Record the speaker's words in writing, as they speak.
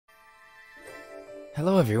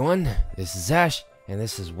Hello everyone, this is Ash, and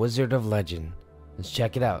this is Wizard of Legend. Let's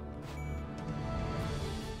check it out.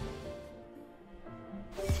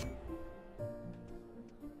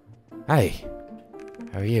 Hi,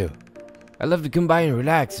 how are you? I love to come by and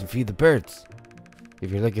relax and feed the birds. If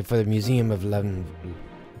you're looking for the Museum of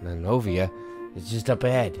Lanovia, it's just up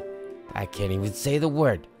ahead. I can't even say the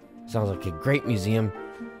word. Sounds like a great museum.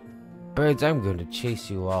 Birds, I'm going to chase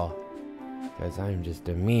you all, because I'm just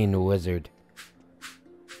a mean wizard.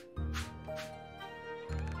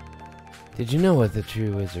 Did you know that the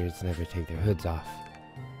true wizards never take their hoods off?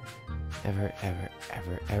 Ever, ever,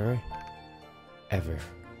 ever, ever, ever.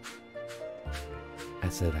 I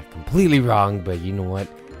said that completely wrong, but you know what?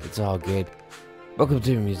 It's all good. Welcome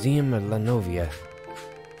to the Museum of Lanovia.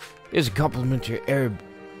 Here's a complimentary air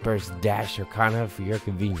burst dash arcana for your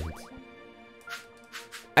convenience.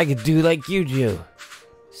 I could do like you do.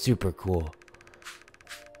 Super cool.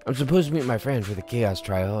 I'm supposed to meet my friend for the Chaos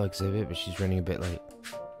Trial exhibit, but she's running a bit late.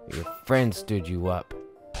 Your friend stood you up.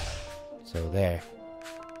 So there.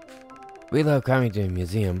 We love coming to a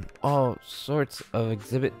museum. All sorts of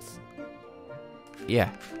exhibits. Yeah.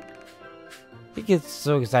 He gets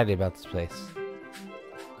so excited about this place.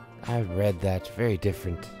 I read that. Very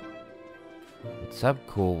different. What's up,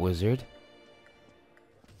 cool wizard?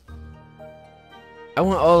 I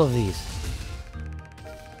want all of these.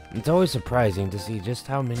 It's always surprising to see just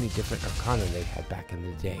how many different arcana they had back in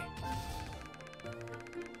the day.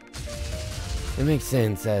 It makes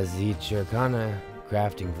sense as each arcana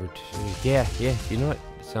crafting for yeah, you know what?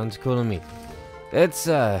 Sounds cool to me. Let's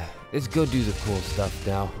go do the cool stuff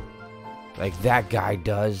now. Like that guy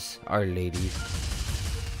does, our lady.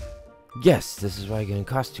 Yes, this is what I get in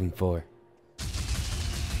costume for.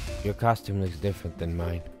 Your costume looks different than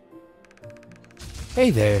mine.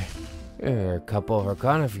 Hey there. There are a couple of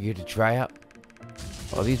arcana for you to try out.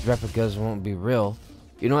 Well, these replicas won't be real.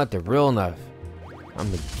 You know what? They're real enough. I'm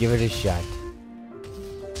gonna give it a shot.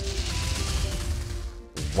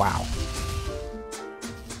 Wow.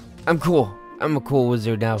 I'm cool. I'm a cool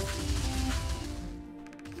wizard now.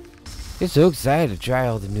 You're so excited to try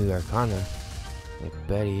all the new arcana. I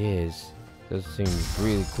bet he is. Does seem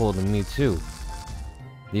really cool to me too.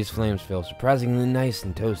 These flames feel surprisingly nice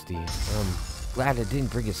and toasty. I'm glad I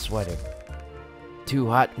didn't bring a sweater. Too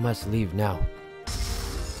hot, must leave now.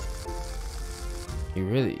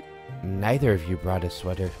 Neither of you brought a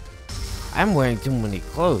sweater. I'm wearing too many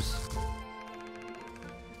clothes.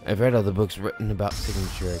 I've read all the books written about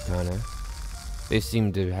signature arcana. They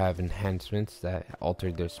seem to have enhancements that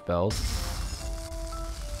altered their spells.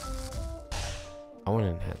 I want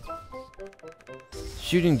enhancements.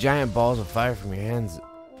 Shooting giant balls of fire from your hands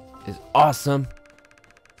is awesome.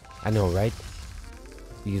 I know, right?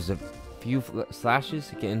 Use a few slashes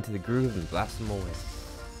to get into the groove and blast them away.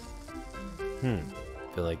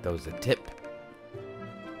 Feel like that was a tip.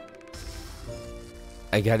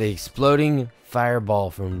 I got an exploding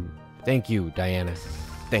fireball from... Thank you, Diana.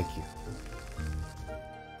 Thank you.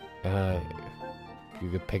 You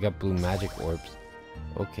could pick up blue magic orbs.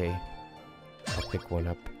 Okay. I'll pick one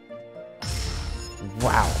up.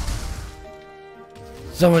 Wow.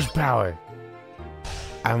 So much power.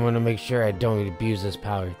 I'm gonna make sure I don't abuse this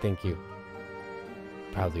power. Thank you.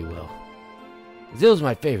 Probably will. Zill's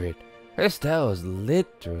my favorite. Her style is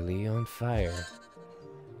literally on fire.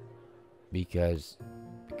 Because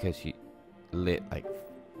she lit like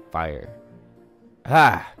fire.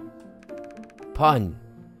 Ah! Pun.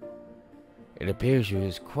 It appears she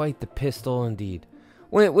was quite the pistol indeed.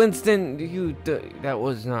 Winston, that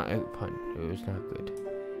was not a pun. It was not good.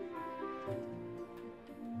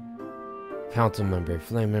 Council member,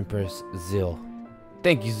 Flame Empress Zill.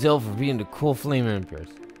 Thank you, Zill, for being the cool Flame Empress.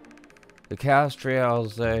 The Chaos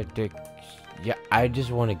Trials, yeah, I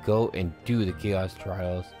just want to go and do the Chaos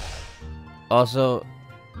Trials. Also,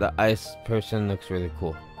 the ice person looks really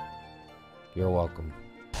cool. You're welcome.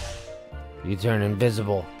 You turn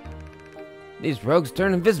invisible. These rogues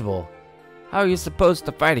turn invisible. How are you supposed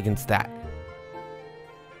to fight against that?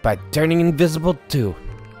 By turning invisible too.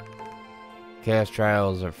 Chaos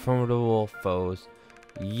Trials are formidable foes.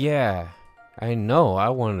 Yeah, I know. I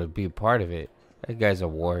want to be a part of it. That guy's a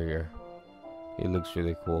warrior. He looks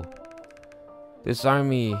really cool. This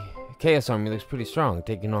army, Chaos Army, looks pretty strong.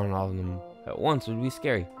 Taking on all of them at once would be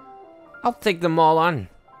scary. I'll take them all on.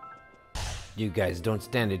 You guys don't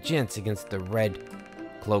stand a chance against the red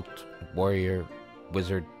cloaked warrior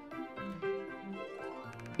wizard.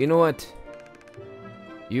 You know what?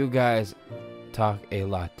 You guys talk a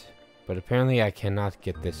lot, but apparently I cannot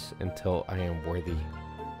get this until I am worthy.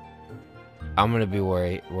 I'm gonna be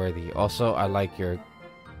worthy. Also, I like your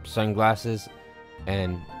sunglasses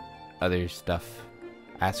and other stuff.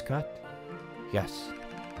 Ascot? Yes.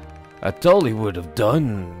 I totally would have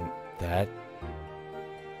done that.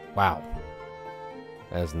 Wow.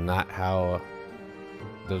 That's not how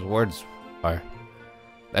those words are.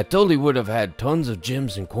 I totally would have had tons of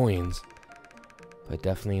gems and coins. But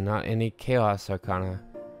definitely not any Chaos Arcana.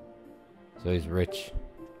 So he's rich.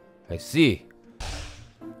 I see.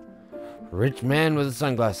 Rich man with the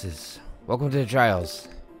sunglasses. Welcome to the trials.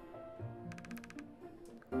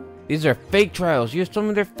 These are fake trials. You told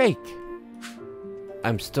me they're fake.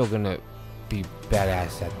 I'm still gonna be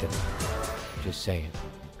badass at them. Just saying.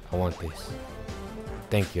 I want this.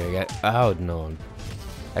 Thank you. I got. Oh no.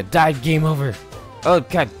 I died. Game over. Oh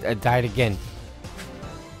god. I died again.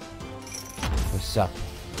 What's up?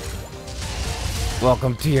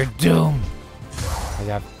 Welcome to your doom. I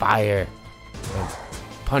got fire and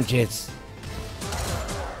punches.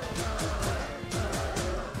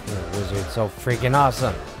 Your wizard's so freaking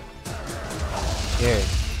awesome. Here,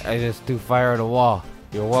 I just threw fire at a wall.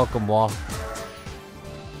 You're welcome, wall.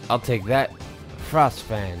 I'll take that. Frost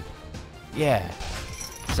fan. Yeah.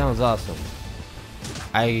 Sounds awesome.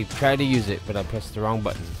 I tried to use it, but I pressed the wrong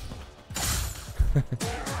button.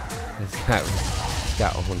 It's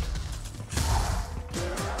got owned.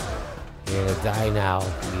 You're gonna die now,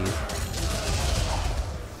 please.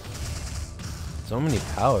 So many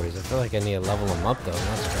powers. I feel like I need to level them up though. I'm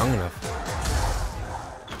not strong enough.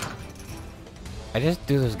 I just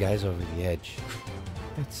threw those guys over the edge.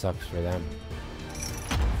 It sucks for them.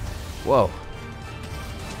 Whoa.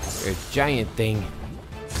 You're a giant thing.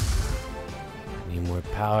 Need more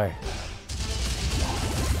power.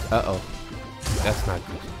 Uh-oh. That's not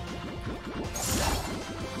good.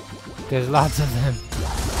 There's lots of them.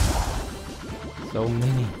 So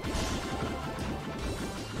many.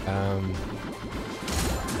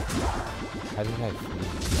 How did I feed?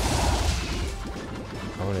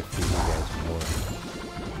 I want to feed you guys more.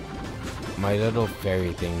 My little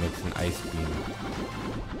fairy thing makes an ice beam.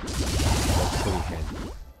 That's pretty handy.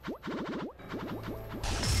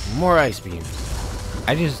 More ice beams.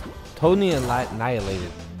 I just totally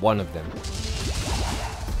annihilated one of them.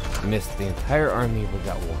 Missed the entire army but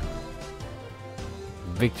got one.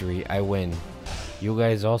 Victory, I win. You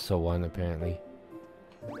guys also won apparently.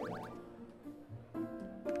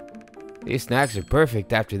 These snacks are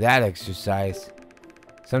perfect after that exercise.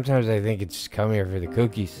 Sometimes I think it's just come here for the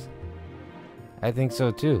cookies. I think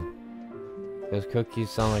so too. Those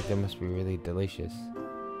cookies sound like they must be really delicious.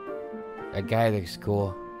 That guy looks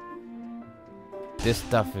cool. This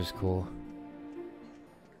stuff is cool.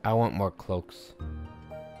 I want more cloaks.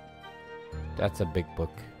 That's a big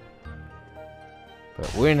book.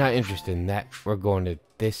 But we're not interested in that. We're going to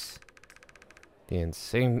this. The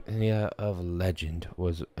insignia of legend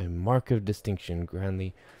was a mark of distinction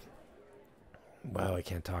grandly. Wow, I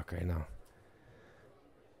can't talk right now.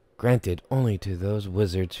 Granted only to those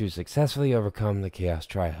wizards who successfully overcome the chaos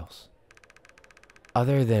trials.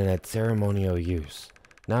 Other than its ceremonial use,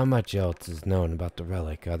 not much else is known about the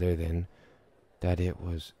relic other than that it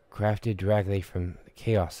was crafted directly from the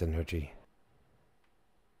chaos energy.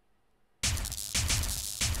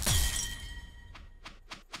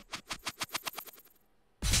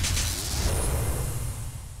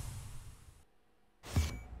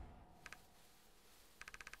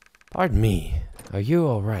 Pardon me, are you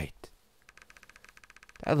alright?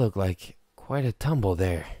 That looked like quite a tumble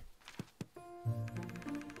there.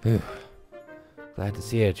 Whew. Glad to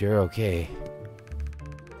see that you're okay.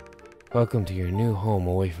 Welcome to your new home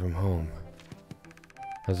away from home.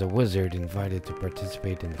 As a wizard invited to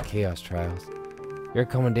participate in the Chaos Trials, your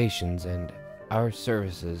accommodations and our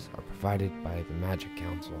services are provided by the Magic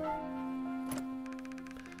Council.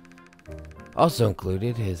 Also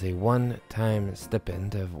included is a one-time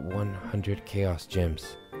stipend of 100 Chaos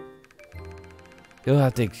Gems. You'll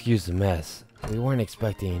have to excuse the mess. We weren't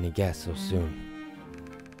expecting any guests so soon.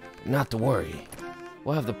 Not to worry.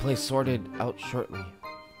 We'll have the place sorted out shortly.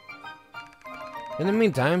 In the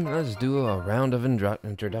meantime, let's do a round of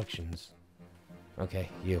introductions. Okay,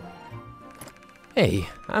 you. Hey,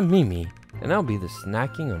 I'm Mimi, and I'll be the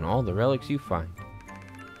snacking on all the relics you find.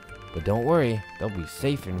 But don't worry, they'll be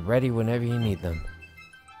safe and ready whenever you need them.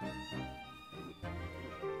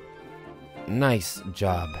 Nice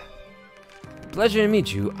job. Pleasure to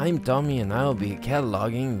meet you. I'm Tommy and I'll be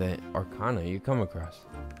cataloging the arcana you come across.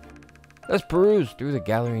 Let's peruse through the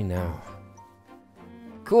gallery now.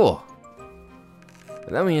 Cool.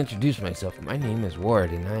 Let me introduce myself. My name is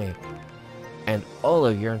Ward and all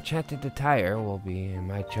of your enchanted attire will be in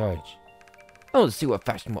my charge. Oh, let's see what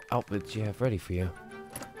fashionable outfits you have ready for you.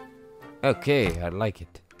 Okay, I like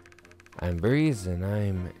it. I'm Breeze, and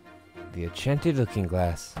I'm the enchanted looking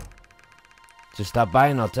glass. Just stop by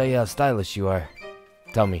and I'll tell you how stylish you are.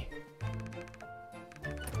 Tell me.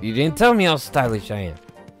 You didn't tell me how stylish I am.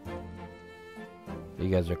 You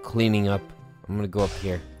guys are cleaning up. I'm gonna go up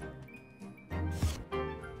here.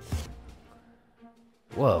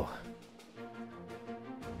 Whoa.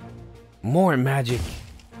 More magic.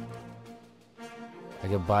 I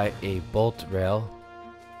could buy a bolt rail.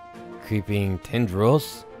 Creeping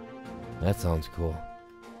tendrils. That sounds cool.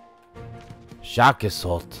 Shock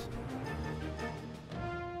assault.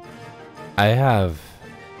 I have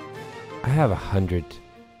 100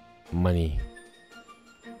 money.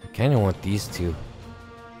 I kinda want these two.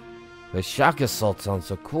 The shock assault sounds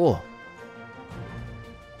so cool.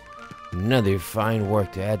 Another fine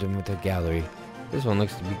work to add to the gallery. This one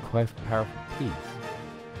looks to be quite a powerful piece.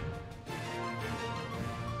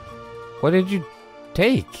 What did you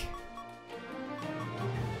take?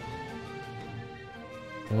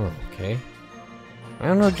 Oh, okay. I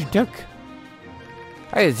don't know what you took.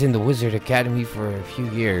 I was in the Wizard Academy for a few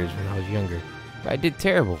years when I was younger, but I did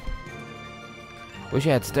terrible. Wish I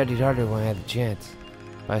had studied harder when I had the chance,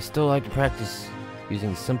 but I still like to practice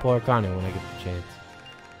using simple arcana when I get the chance.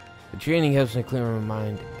 The training helps me clear my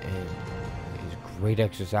mind and is great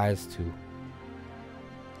exercise too.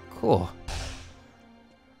 Cool.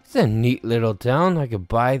 It's a neat little town. I could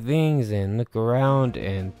buy things and look around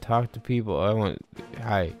and talk to people.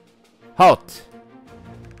 Hi. Halt!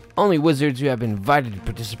 Only wizards who have been invited to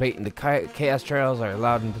participate in the chaos trials are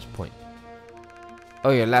allowed in this point.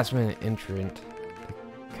 Oh, you're last minute entrant.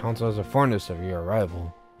 The council has informed us of your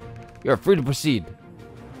arrival. You are free to proceed.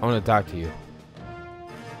 I want to talk to you.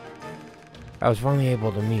 I was finally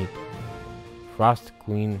able to meet Frost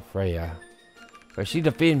Queen Freya, but she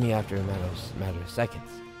defeated me after a matter of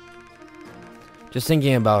seconds. Just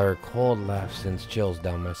thinking about her cold laugh sends chills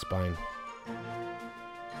down my spine.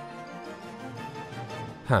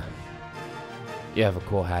 Huh. You have a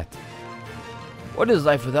cool hat. What is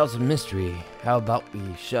life without some mystery? How about we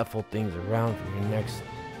shuffle things around for your next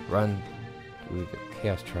run through the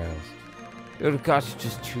chaos trials? It would cost you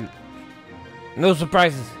just two. No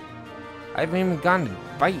surprises. I haven't even gone to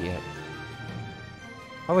fight yet.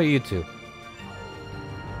 How about you two?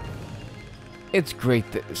 It's great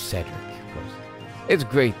that Cedric, of course. It's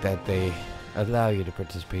great that they allow you to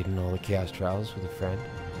participate in all the chaos trials with a friend.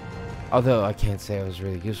 Although I can't say I was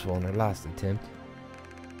really useful in our last attempt.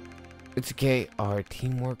 It's okay, our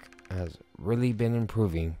teamwork has really been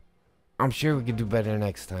improving. I'm sure we can do better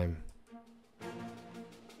next time.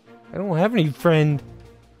 I don't have any friend.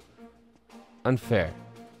 Unfair.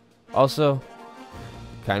 Also,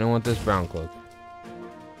 kinda want this brown cloak.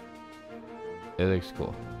 It looks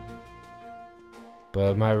cool.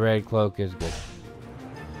 But my red cloak is good.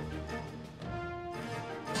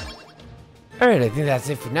 Alright, I think that's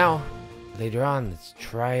it for now. Later on, let's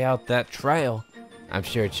try out that trial. I'm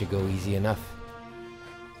sure it should go easy enough.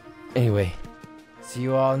 Anyway, see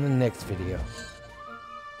you all in the next video.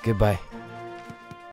 Goodbye.